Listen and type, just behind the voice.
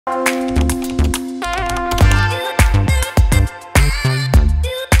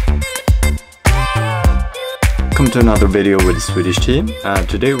Welcome to another video with the Swedish team.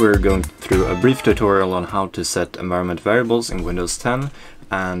 Today we're going through a brief tutorial on how to set environment variables in Windows 10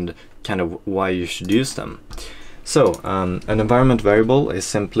 and kind of why you should use them. So an environment variable is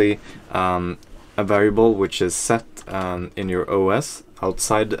simply a variable which is set in your OS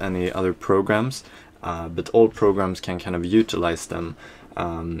outside any other programs, but all programs can kind of utilize them,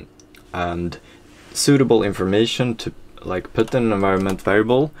 and suitable information to put in an environment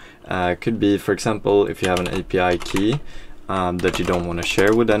variable could be, for example, if you have an API key that you don't want to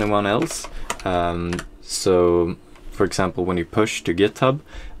share with anyone else. So for example, when you push to GitHub,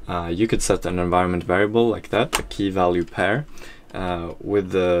 you could set an environment variable like that, a key value pair, with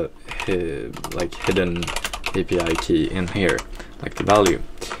the hidden API key in here, like the value.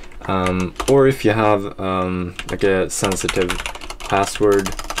 Or if you have like a sensitive password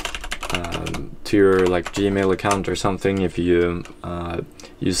to your Gmail account or something, if you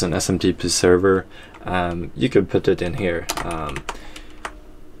use an SMTP server, you could put it in here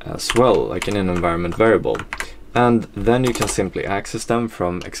as well, like in an environment variable. And then you can simply access them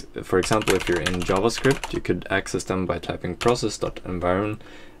from, for example, if you're in JavaScript, you could access them by typing process.env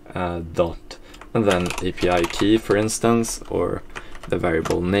and then API key, for instance, or the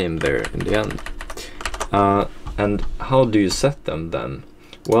variable name there in the end. And how do you set them then?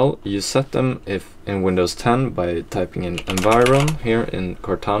 Well, you set them if in Windows 10 by typing in environ here in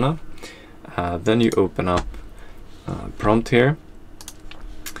Cortana. Then you open up prompt here,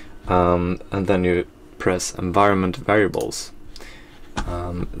 and then you press environment variables.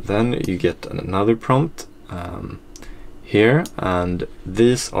 Then you get another prompt here, and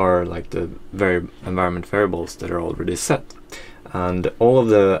these are like the environment variables that are already set. And all of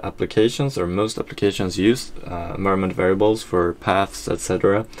the applications, or most applications, use environment variables for paths,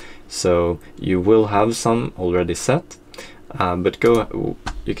 etc. So you will have some already set, but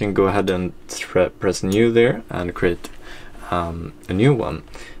you can go ahead and press new there and create a new one.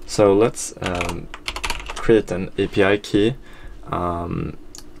 So let's create an API key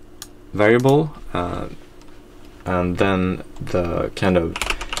variable, and then the kind of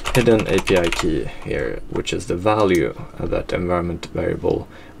hidden API key here, which is the value that environment variable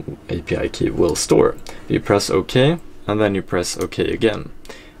API key will store. You press OK, and then you press OK again,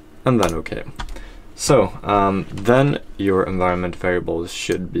 and then OK. So then your environment variables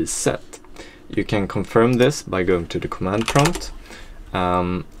should be set. You can confirm this by going to the command prompt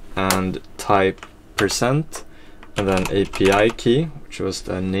and type %, and then API key, which was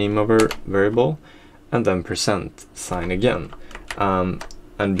the name of our variable, and then % again.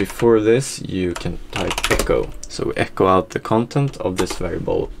 And before this, you can type echo. So echo out the content of this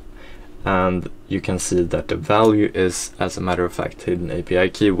variable, and you can see that the value is, as a matter of fact, hidden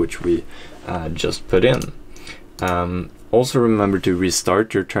API key, which we just put in. Also remember to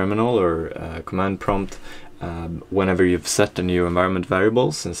restart your terminal or command prompt whenever you've set a new environment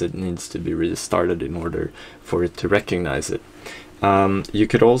variable, since it needs to be restarted in order for it to recognize it. You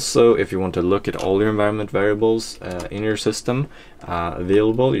could also, if you want to look at all your environment variables in your system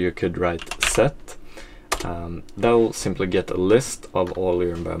available, you could write set. That will simply get a list of all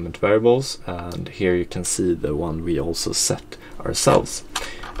your environment variables, and here you can see the one we also set ourselves.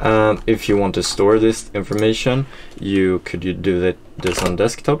 If you want to store this information, you could do this on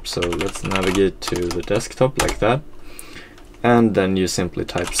desktop. So let's navigate to the desktop like that, and then you simply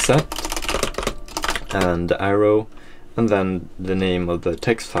type set and the arrow, and then the name of the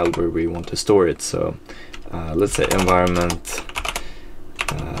text file where we want to store it. So let's say environment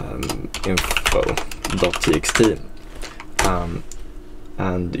info.txt,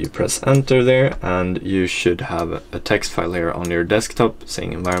 and you press enter there, and you should have a text file here on your desktop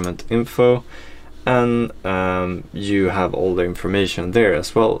saying environment info, and you have all the information there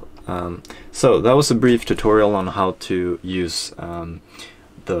as well. So that was a brief tutorial on how to use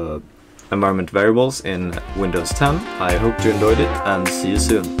the environment variables in Windows 10. I hope you enjoyed it, and see you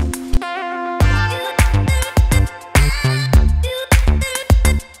soon.